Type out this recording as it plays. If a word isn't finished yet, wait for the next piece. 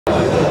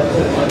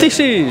This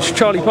is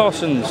Charlie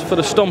Parsons for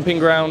the Stomping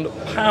Ground,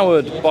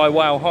 powered by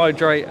Wow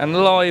Hydrate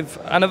and live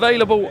and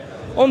available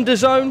on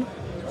DAZN.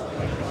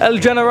 El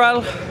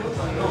General,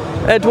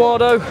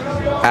 Eduardo.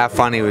 How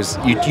funny was,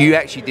 you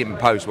actually didn't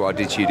post what I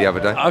did to you the other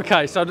day.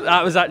 Okay, so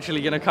that was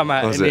actually going to come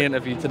out in the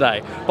interview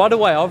today. By the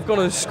way, I've gone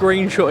and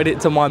screenshotted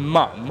it to my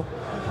mum,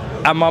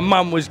 and my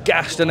mum was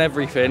gassed and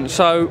everything.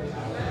 So,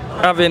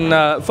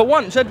 for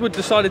once, Edward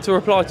decided to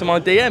reply to my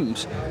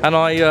DMs,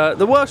 and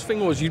the worst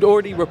thing was you'd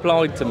already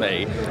replied to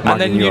me, and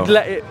then you'd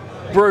let it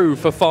brew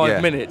for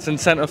 5 minutes and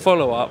sent a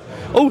follow-up.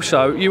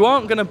 Also, you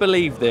aren't going to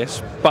believe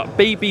this, but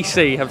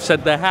BBC have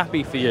said they're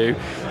happy for you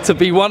to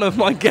be one of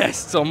my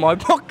guests on my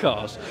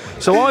podcast.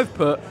 So I've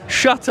put,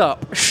 shut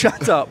up,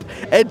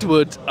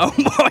 Edward. Oh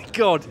my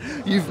God,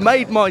 you've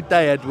made my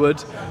day,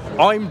 Edward.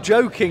 I'm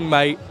joking,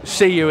 mate.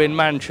 See you in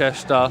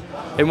Manchester.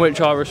 In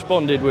which I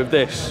responded with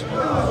this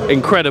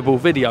incredible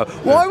video.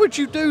 Why would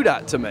you do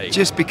that to me?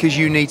 Just because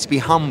you need to be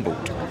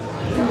humbled.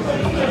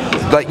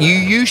 Like, you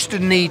used to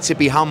need to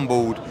be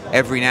humbled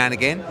every now and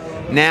again.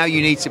 Now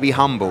you need to be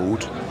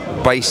humbled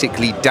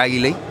basically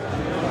daily,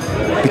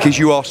 because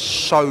you are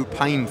so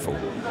painful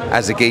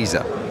as a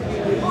geezer.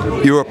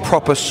 You're a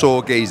proper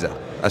sore geezer.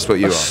 That's what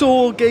you are. A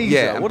sore geezer?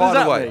 Yeah, and what by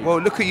does the way, mean? well,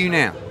 look at you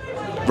now,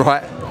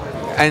 right?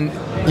 And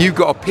you've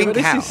got a pink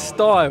hat. This is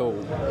style.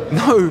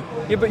 No.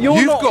 Yeah, but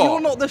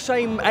you're not the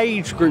same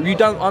age group. You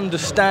don't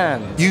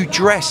understand. You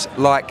dress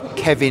like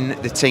Kevin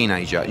the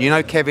teenager. You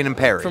know Kevin and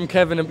Perry? From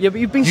Kevin and... Yeah,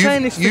 but you've been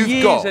saying this for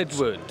years, got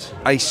Edward.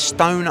 A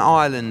Stone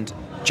Island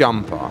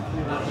jumper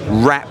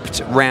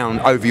wrapped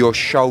round over your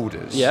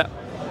shoulders. Yeah.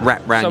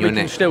 Wrapped round your neck. So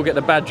we can still get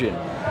the badge in.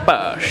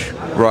 Bash.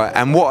 Right,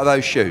 and what are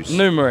those shoes?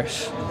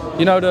 Numerous.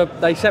 You know,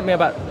 they sent me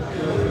about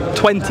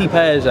 20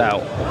 pairs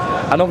out.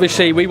 And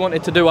obviously we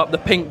wanted to do up the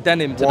pink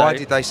denim today. Why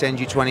did they send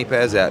you 20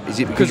 pairs out? Is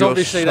it because you're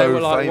obviously so they were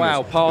like, famous?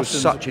 wow,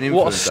 Parsons, such an influencer.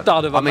 what a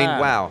stud of a man. I mean,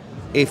 wow.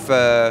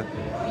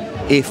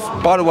 If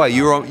by the way,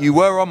 you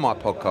were on my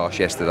podcast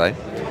yesterday,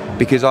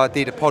 because I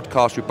did a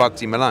podcast with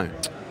Muggsy Malone,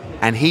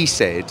 and he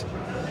said,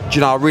 do you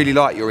know, I really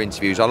like your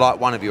interviews. I like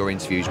one of your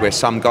interviews where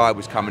some guy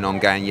was coming on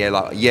going, yeah,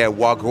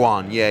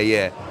 wagwan,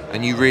 yeah.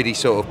 And you really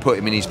sort of put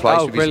him in his place.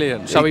 Oh,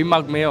 brilliant. So he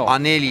mugged me off. I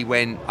nearly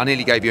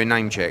gave you a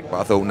name check,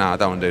 but I thought, no, I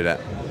don't want to do that.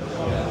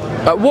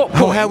 At what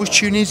point? Oh, how was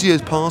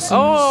Tunisia's Parsons?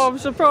 Oh, I'm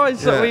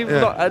surprised that we've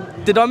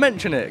got... did I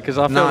mention it? Because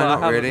I feel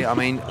like not really. I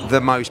mean, the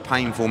most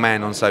painful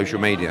man on social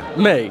media.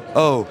 Me?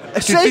 Oh.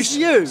 Says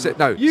you.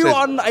 No. You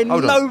are in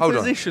no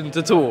position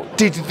to talk.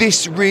 Did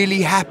this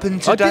really happen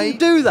today? I didn't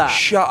do that.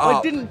 Shut up.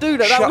 I didn't do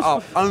that. Shut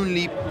up.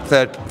 Only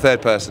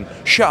third person.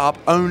 Shut up.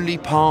 Only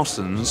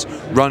Parsons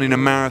running a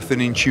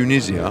marathon in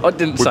Tunisia. I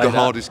didn't say that. With the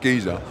hardest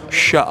geezer.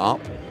 Shut up.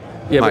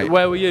 Yeah, mate. but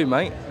where were you,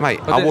 mate?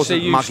 Mate, I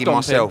wasn't mugging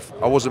myself.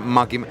 I wasn't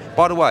mugging.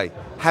 By the way,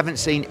 haven't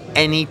seen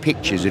any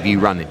pictures of you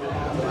running.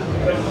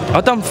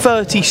 I've done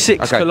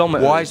 36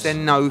 kilometres. Why is there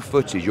no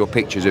footage or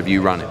pictures of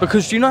you running?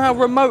 Because do you know how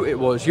remote it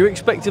was? You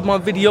expected my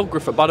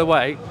videographer, by the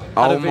way,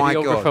 had a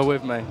videographer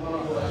with me.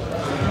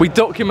 We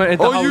documented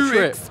the whole trip. Are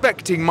you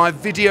expecting my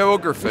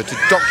videographer to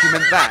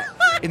document that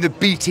in the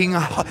beating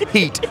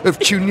heat of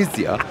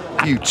Tunisia?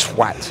 You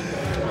twat.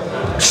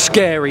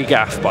 Scary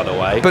gaff, by the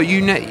way. But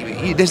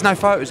there's no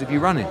photos of you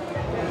running.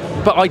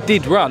 But I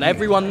did run.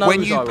 Everyone knows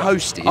when you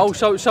posted. Oh,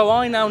 so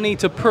I now need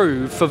to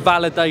prove for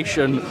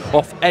validation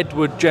of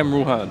Edward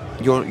General Hearn.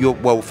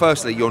 Well,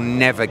 firstly, you're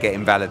never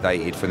getting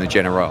validated from the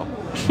General.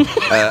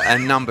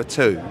 And number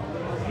two,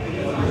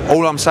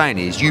 all I'm saying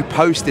is you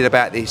posted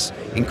about this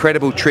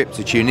incredible trip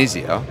to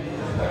Tunisia,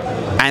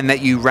 and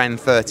that you ran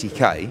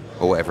 30k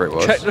or whatever it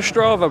was. Check the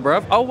Strava,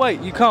 bruv. Oh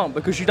wait, you can't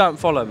because you don't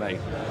follow me.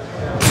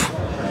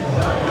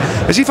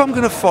 As if I'm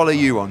going to follow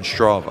you on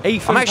Strava.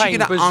 I'm actually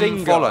going to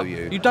unfollow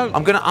you. You don't.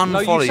 I'm going to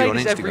unfollow you on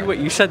Instagram. Every week.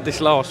 You said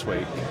this last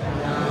week.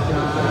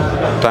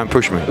 Don't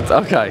push me.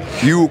 Okay.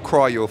 You will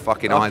cry your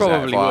fucking eyes out. I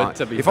probably would,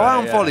 to be fair. If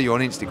I unfollow you on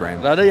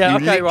Instagram,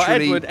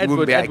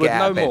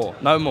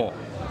 Edward, no more.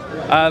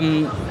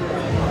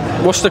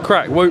 What's the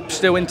crack? Whoop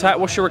still intact?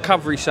 What's your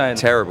recovery saying?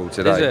 Terrible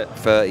today. Is it?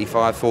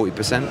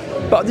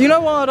 35–40%. But you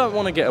know why I don't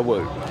want to get a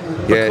whoop?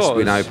 Yes,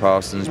 we know,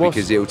 Parsons,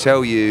 because it'll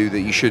tell you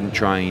that you shouldn't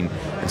train,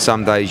 and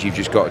some days you've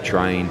just got to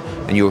train,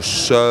 and you're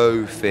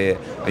so fit,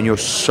 and you're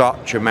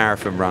such a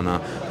marathon runner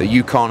that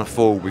you can't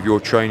afford with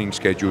your training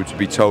schedule to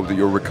be told that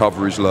your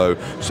recovery is low,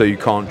 so you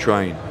can't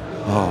train.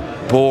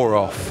 Oh, bore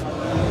off.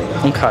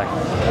 Okay.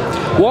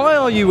 Why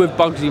are you with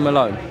Muggsy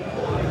Malone?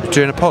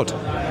 Doing a pod.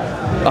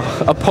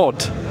 A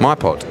pod? My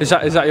pod. Is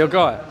that your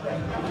guy?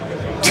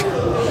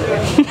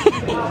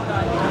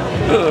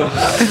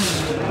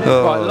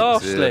 Right,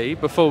 lastly,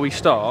 before we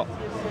start,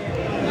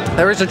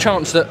 there is a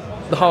chance that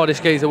the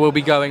hardest geezer will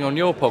be going on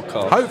your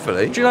podcast.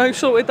 Hopefully. Do you know who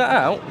sorted that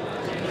out?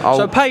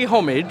 So pay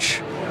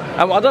homage.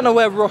 I don't know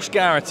where Ross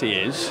Garrity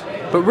is,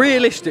 but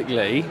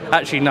realistically,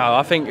 actually no,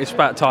 I think it's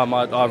about time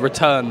I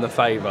return the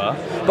favour.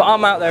 But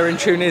I'm out there in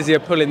Tunisia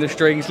pulling the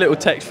strings, little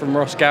text from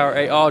Ross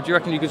Garrity, oh, do you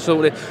reckon you could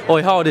sort it?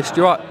 Oi, hardest,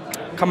 you're right.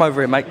 come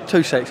over here, mate.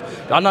 2 secs.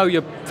 I know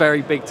you're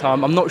very big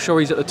time. I'm not sure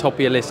he's at the top of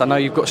your list. I know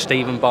you've got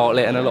Stephen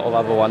Bartlett and a lot of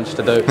other ones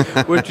to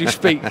do. Would you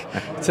speak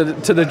to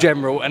the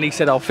general? And he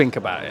said, I'll think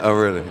about it. Oh,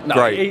 really? No,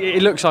 Great.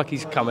 It looks like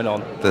he's coming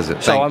on. Does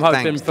it? So I'm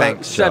hoping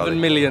for 7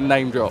 million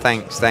name drops.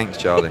 Thanks,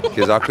 Charlie,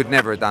 because I could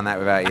never have done that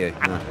without you.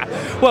 No.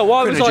 Well,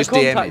 why was I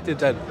contacted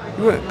then?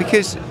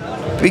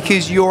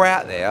 Because you're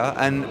out there,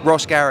 and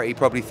Ross Garrity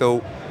probably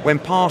thought, when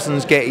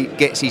Parsons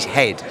gets his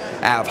head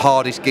out of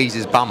hardest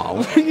geezer's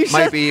bumhole,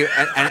 maybe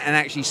and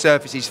actually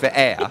surfaces for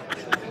air,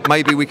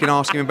 maybe we can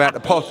ask him about the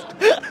pod.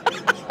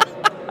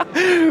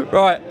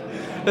 Right,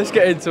 let's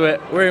get into it.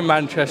 We're in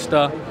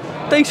Manchester.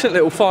 Decent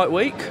little fight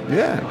week.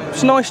 Yeah.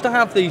 It's nice to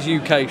have these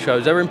UK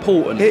shows. They're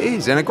important. It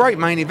is, and a great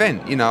main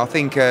event. You know, I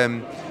think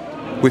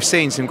we've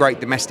seen some great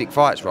domestic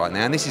fights right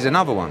now, and this is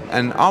another one.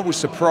 And I was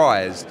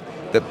surprised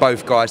that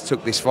both guys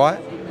took this fight.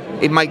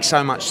 It makes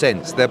so much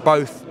sense. They're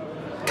both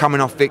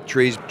coming off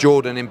victories.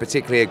 Jordan in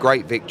particular, a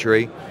great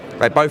victory.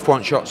 They both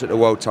want shots at the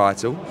world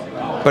title,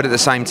 but at the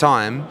same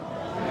time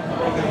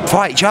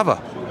fight each other,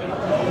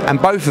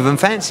 and both of them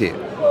fancy it.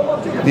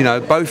 You know,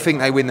 both think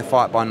they win the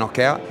fight by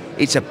knockout.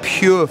 It's a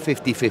pure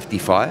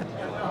 50-50 fight,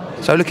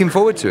 so looking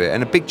forward to it,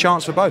 and a big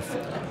chance for both.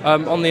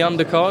 On the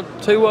undercard,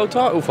 2 world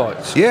title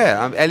fights.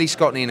 Yeah, Ellie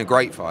Scotney in a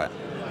great fight.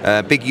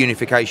 Big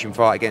unification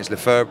fight against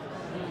Lefebvre,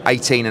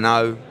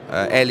 18-0.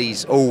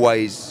 Ellie's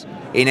always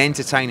in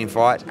entertaining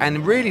fights,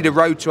 and really the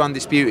road to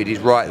undisputed is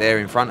right there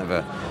in front of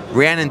her.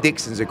 Rhiannon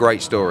Dixon's a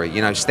great story,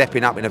 you know,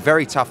 stepping up in a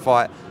very tough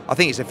fight. I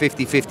think it's a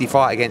 50-50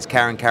 fight against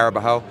Karen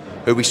Carabajal,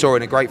 who we saw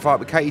in a great fight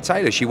with Katie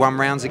Taylor. She won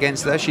rounds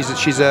against her.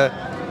 She's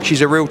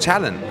a real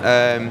talent.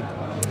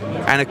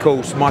 And of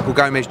course, Michael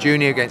Gomez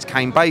Jr. against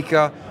Kane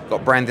Baker.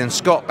 Got Brandon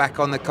Scott back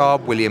on the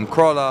card, William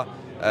Crawler,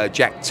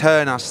 Jack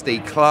Turner,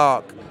 Steve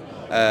Clarke,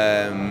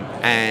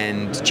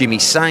 and Jimmy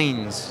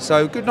Sains.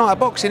 So good night of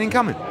boxing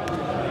incoming.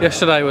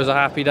 Yesterday was a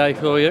happy day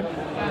for you.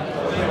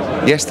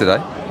 Yesterday?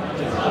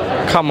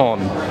 Come on.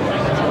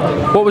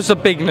 What was the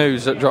big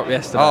news that dropped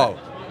yesterday? Oh.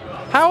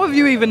 How have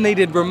you even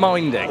needed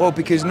reminding? Well,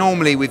 because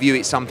normally with you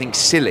it's something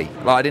silly.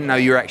 Like, I didn't know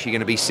you were actually going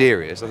to be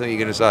serious. I thought you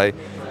were going to say,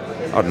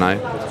 I don't know.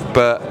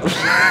 But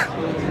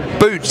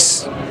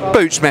Boots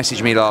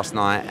messaged me last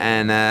night,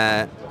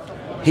 and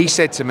he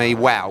said to me,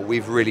 wow,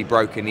 we've really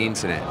broken the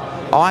internet.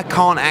 I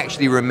can't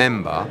actually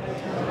remember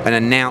an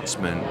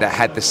announcement that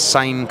had the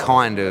same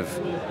kind of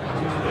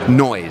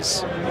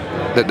noise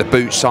that the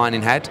Boots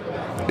signing had.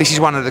 This is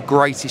one of the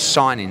greatest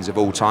signings of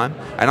all time.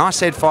 And I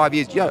said 5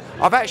 years. Yo,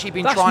 I've actually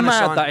been trying to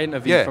sign that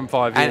interview from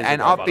 5 years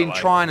and ago, I've been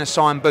trying to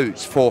sign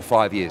Boots for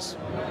 5 years.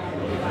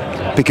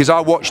 Because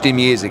I watched him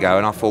years ago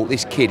and I thought,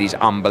 this kid is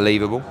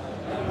unbelievable.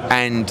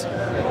 And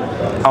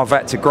I've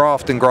had to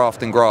graft and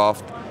graft and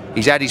graft.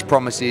 He's had his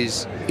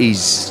promises,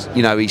 he's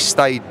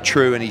stayed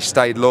true and he's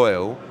stayed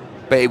loyal,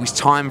 but it was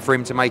time for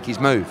him to make his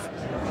move.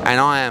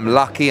 And I am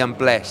lucky and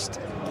blessed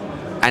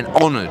and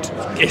honoured.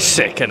 It's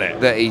sick, isn't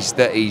it? That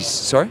he's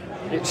sorry?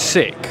 It's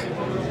sick.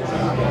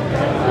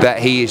 That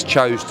he has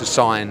chose to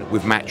sign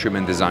with Matchroom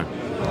and DAZN.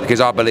 Because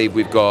I believe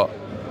we've got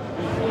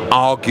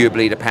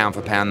arguably the pound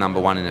for pound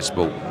 #1 in the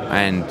sport.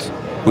 And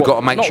we've got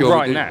to make sure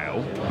right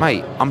now.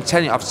 Mate, I'm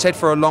telling you, I've said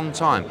for a long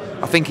time,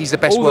 I think he's the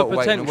best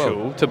welterweight in the world.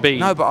 All the potential to be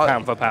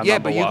pound for pound. Yeah,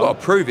 but you've got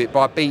to prove it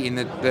by beating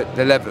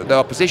the level, the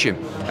opposition,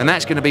 and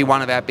that's going to be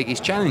one of our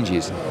biggest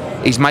challenges.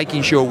 Is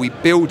making sure we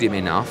build him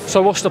enough.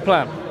 So what's the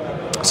plan?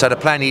 So the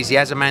plan is he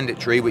has a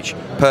mandatory, which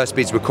purse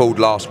bids were called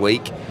last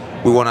week.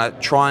 We want to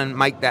try and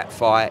make that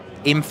fight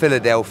in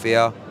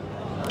Philadelphia,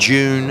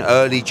 June,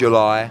 early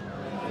July.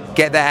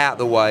 Get that out of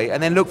the way,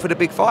 and then look for the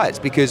big fights.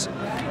 Because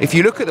if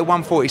you look at the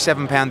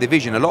 147-pound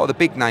division, a lot of the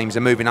big names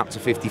are moving up to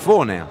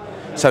 54 now.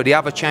 So the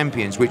other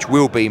champions, which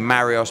will be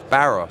Marios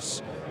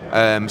Barros,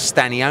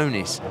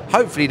 Stanionis,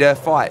 hopefully they're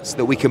fights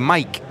that we can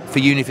make for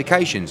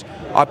unifications.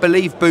 I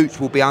believe Boots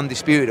will be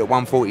undisputed at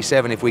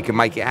 147 if we can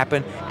make it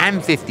happen,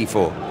 and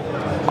 54.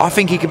 I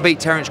think he can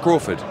beat Terence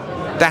Crawford.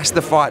 That's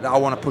the fight that I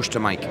want to push to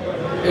make.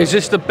 Is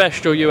this the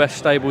best your US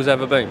stable's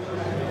ever been?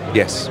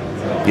 Yes.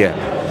 Yeah.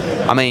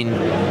 I mean,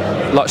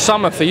 like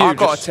summer for you. I've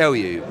got to tell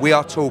you, we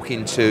are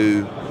talking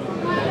to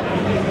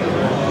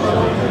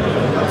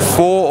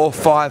 4 or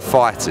 5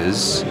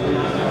 fighters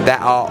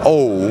that are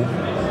all,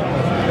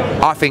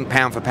 I think,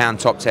 pound for pound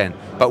top 10.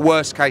 But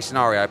worst case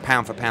scenario,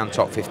 pound for pound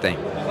top 15.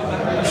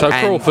 So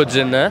Crawford's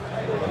in there.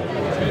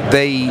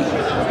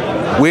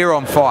 We're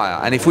on fire,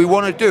 and if we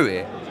want to do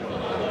it,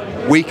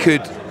 we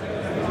could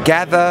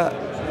gather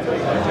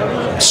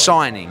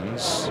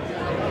signings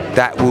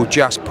that will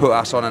just put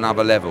us on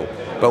another level.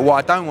 But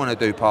what I don't want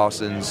to do,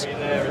 Parsons,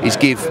 is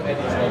give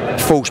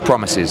false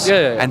promises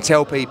and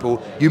tell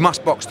people you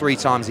must box 3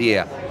 times a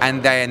year,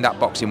 and they end up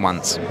boxing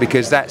once,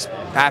 because that's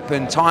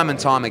happened time and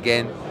time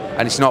again,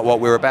 and it's not what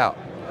we're about.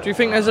 Do you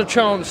think there's a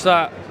chance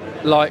that,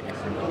 like,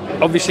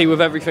 obviously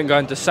with everything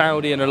going to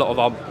Saudi and a lot of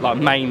our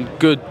main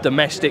good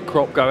domestic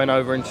crop going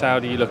over in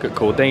Saudi, you look at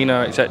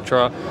Cordina,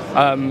 etc.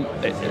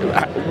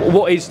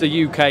 What is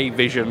the UK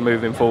vision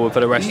moving forward for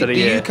the rest of the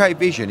year? The UK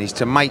vision is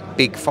to make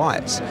big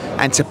fights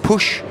and to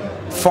push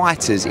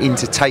fighters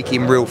into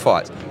taking real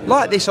fights.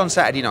 Like this on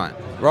Saturday night,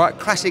 right?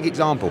 Classic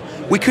example.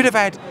 We could have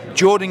had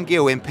Jordan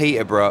Gill in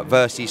Peterborough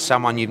versus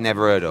someone you've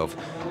never heard of.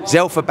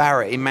 Zelfa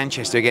Barrett in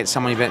Manchester against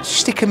someone you've never...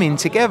 Stick them in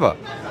together.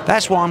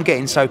 That's why I'm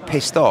getting so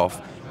pissed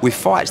off with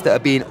fights that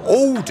are being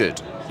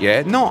ordered,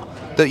 yeah? Not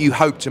that you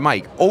hope to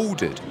make,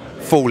 ordered,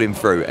 falling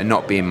through and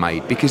not being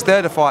made, because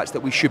they're the fights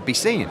that we should be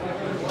seeing.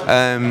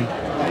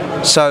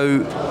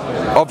 So,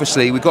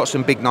 obviously, we've got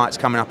some big nights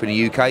coming up in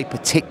the UK,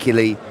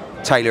 particularly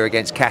Taylor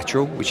against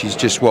Catterall, which is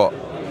just, what,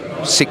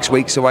 6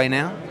 weeks away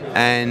now?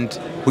 And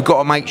we've got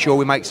to make sure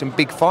we make some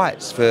big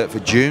fights for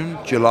June,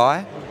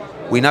 July.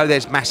 We know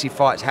there's massive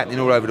fights happening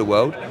all over the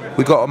world.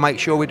 We've got to make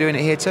sure we're doing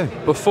it here too.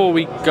 Before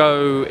we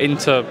go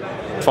into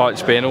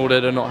fights being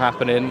ordered and not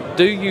happening,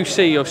 do you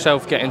see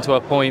yourself getting to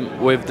a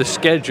point with the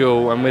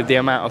schedule and with the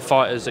amount of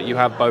fighters that you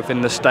have both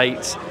in the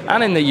States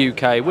and in the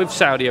UK with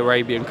Saudi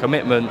Arabian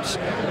commitments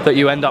that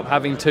you end up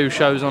having 2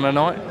 shows on a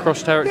night,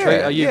 cross territory,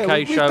 a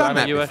UK show and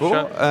a US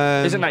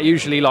show? Isn't that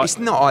usually like... It's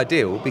not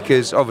ideal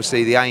because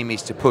obviously the aim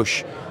is to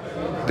push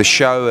the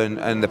show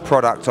and the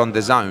product on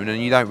DAZN,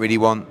 and you don't really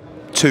want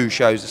 2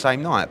 shows the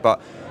same night,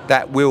 but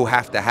that will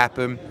have to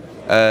happen.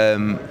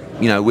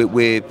 You know,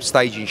 we're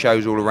staging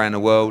shows all around the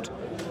world.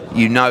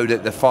 You know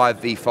that the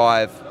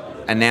 5v5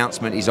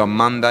 announcement is on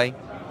Monday.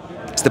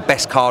 It's the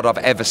best card I've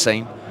ever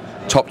seen,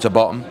 top to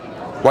bottom.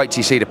 Wait till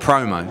you see the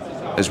promo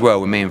as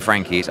well with me and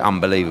Frankie. It's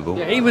unbelievable.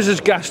 Yeah, he was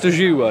as gassed as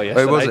you were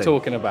yesterday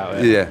talking about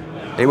it.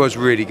 Yeah, it was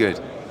really good.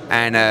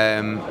 And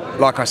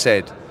like I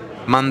said,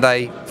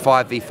 Monday,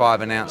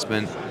 5v5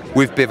 announcement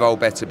with Bivol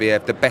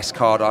Beterbiev, the best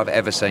card I've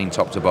ever seen,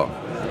 top to bottom.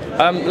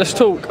 Let's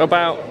talk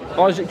about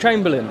Isaac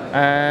Chamberlain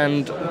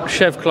and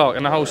Chev Clarke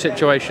and the whole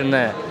situation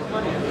there.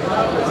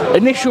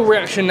 Initial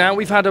reaction now,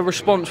 we've had a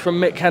response from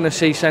Mick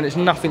Hennessy saying it's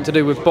nothing to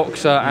do with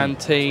boxer and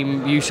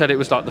team. You said it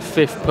was like the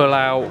 5th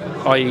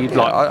pullout, i.e.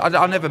 like...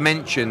 I never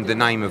mentioned the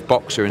name of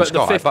boxer and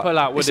Sky. But the 5th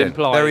pullout would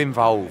imply... They're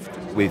involved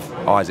with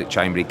Isaac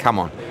Chamberlain. Come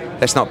on,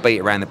 let's not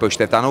beat around the bush.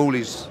 They've done all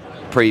his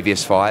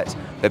previous fights.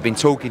 They've been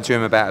talking to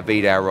him about a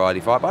Vidal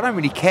Riley fight, but I don't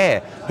really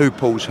care who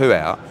pulls who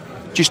out.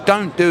 Just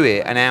don't do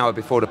it an hour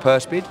before the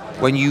purse bid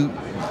when you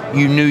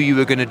knew you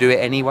were going to do it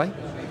anyway.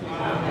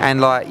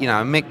 And like, you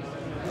know, Mick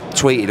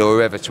tweeted or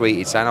whoever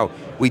tweeted saying, oh,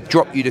 we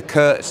dropped you the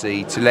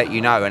courtesy to let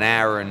you know an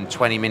hour and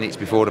 20 minutes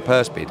before the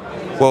purse bid.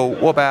 Well,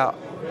 what about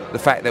the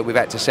fact that we've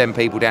had to send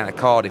people down to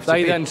Cardiff to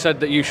They bid? then said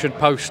that you should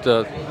post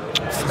a...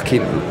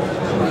 Fucking...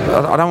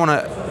 I don't want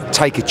to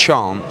take a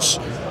chance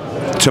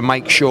to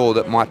make sure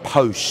that my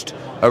post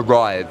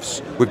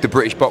arrives with the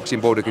British Boxing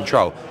Board of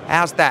Control.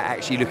 How's that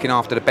actually looking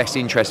after the best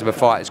interest of a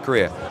fighter's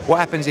career? What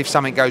happens if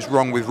something goes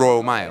wrong with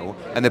Royal Mail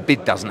and the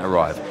bid doesn't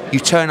arrive? You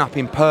turn up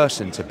in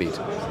person to bid.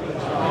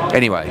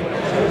 Anyway,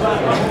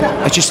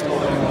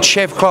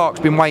 Chev Clarke's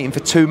been waiting for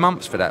 2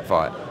 months for that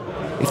fight.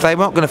 If they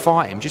weren't going to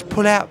fight him, just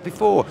pull out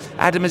before.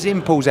 Adam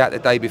Azim pulls out the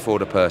day before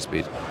the purse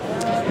bid.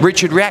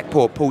 Richard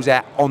Riakporhe pulls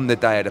out on the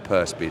day of the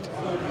purse bid.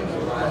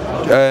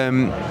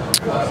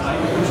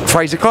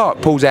 Fraser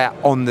Clarke pulls out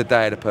on the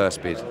day of the purse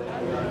bid.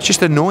 It's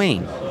just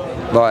annoying.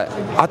 Like,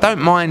 I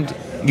don't mind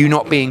you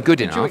not being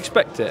good enough. Did you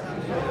expect it?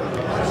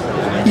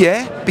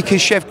 Yeah,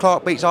 because Chev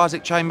Clarke beats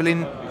Isaac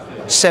Chamberlain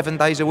 7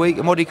 days a week,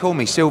 and what do you call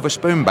me? Silver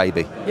spoon,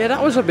 baby. Yeah,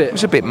 that was a bit... It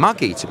was a bit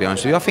muggy, to be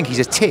honest with you. I think he's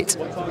a tit.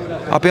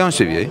 I'll be honest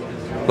with you.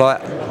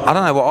 Like, I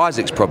don't know what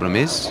Isaac's problem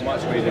is,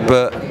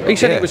 but... He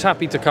said he was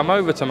happy to come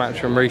over to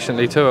Matchroom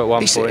recently too at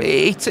one point.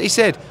 He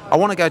said, I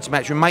want to go to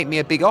Matchroom, make me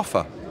a big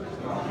offer.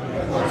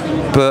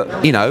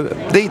 But, you know,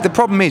 the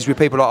problem is with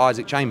people like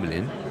Isaac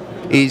Chamberlain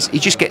is he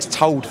just gets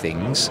told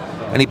things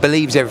and he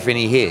believes everything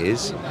he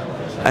hears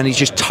and he's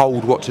just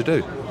told what to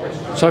do.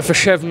 So for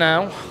Chev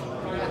now,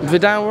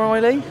 Vidal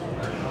Riley?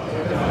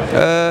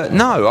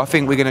 No, I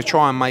think we're going to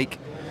try and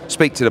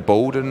speak to the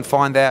board and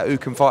find out who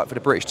can fight for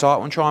the British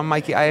title and try and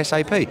make it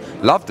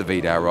ASAP. Love the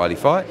Vidal Riley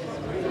fight.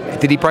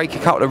 Did he break a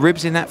couple of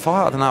ribs in that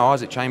fight? I don't know.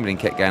 Isaac Chamberlain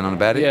kept going on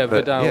about it. Yeah,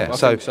 but Vidal, yeah. I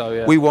think so,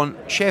 yeah. We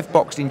want Chev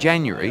boxed in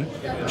January.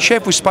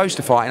 Chev was supposed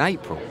to fight in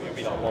April.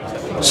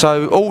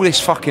 So all this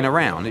fucking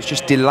around, it's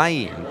just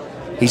delaying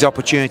his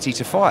opportunity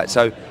to fight.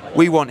 So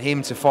we want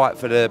him to fight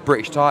for the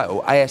British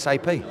title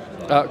ASAP.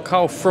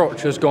 Carl Froch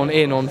has gone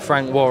in on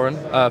Frank Warren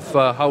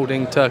for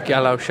holding Turki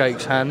Al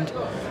Sheikh's hand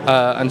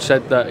and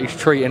said that he's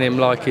treating him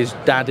like his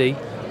daddy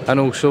and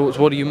all sorts.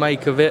 What do you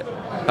make of it?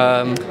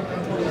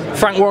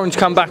 Frank Warren's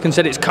come back and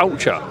said it's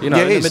culture. You know,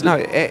 yeah, it is. No,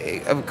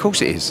 of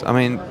course it is. I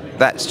mean,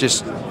 that's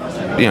just,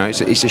 you know,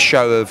 it's a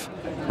show of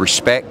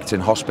respect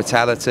and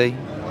hospitality.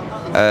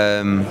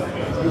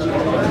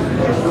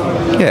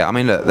 Yeah, I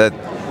mean, look, they're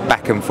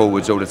back and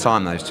forwards all the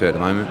time, those two at the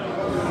moment.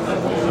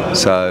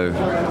 So...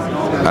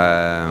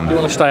 you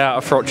want to stay out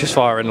of Froch's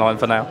firing line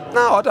for now?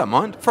 No, I don't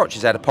mind. Froch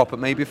has had a pop at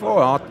me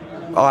before. I'll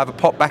have a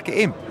pop back at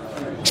him.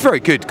 It's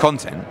very good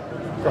content.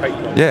 Great.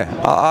 Yeah,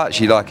 I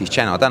actually like his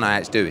channel. I don't know how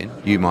it's doing.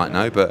 You might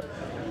know, but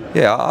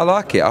yeah, I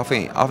like it. I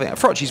think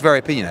Froch is very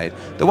opinionated.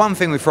 The one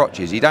thing with Froch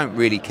is he don't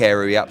really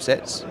care who he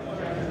upsets,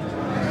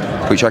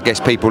 which I guess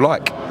people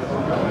like.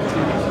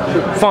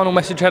 Final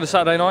message ahead of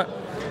Saturday night?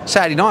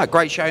 Saturday night,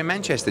 great show in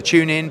Manchester.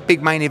 Tune in,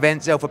 big main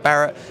event, Zelfa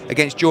Barrett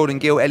against Jordan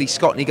Gill. Ellie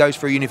Scotney goes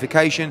for a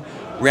unification.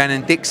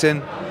 Rhiannon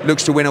Dixon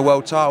looks to win a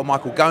world title.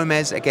 Michael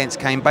Gomez against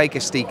Kane Baker.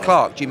 Steve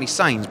Clarke, Jimmy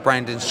Sains,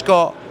 Brandon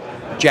Scott.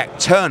 Jack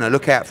Turner,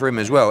 look out for him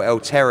as well. El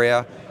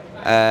Terrier.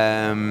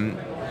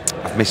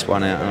 I've missed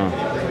one out.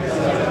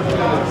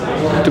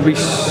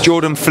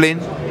 Jordan Flynn,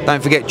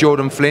 don't forget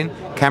Jordan Flynn.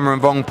 Cameron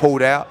Vong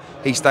pulled out,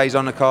 he stays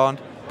on the card.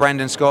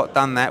 Brandon Scott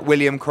done that.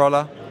 William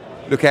Croller,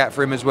 look out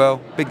for him as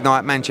well. Big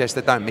night,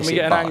 Manchester, don't miss it. Can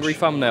we get an angry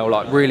thumbnail,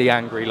 like really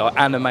angry, like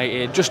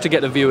animated, just to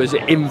get the viewers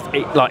in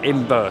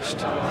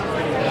burst?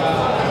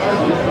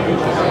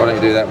 Why don't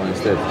you do that one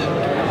instead?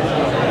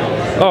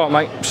 All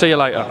right, mate, see you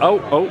later.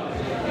 Oh.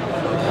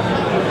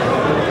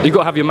 You've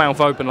got to have your mouth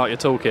open like you're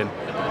talking.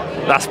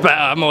 That's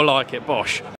better, more like it, bosh.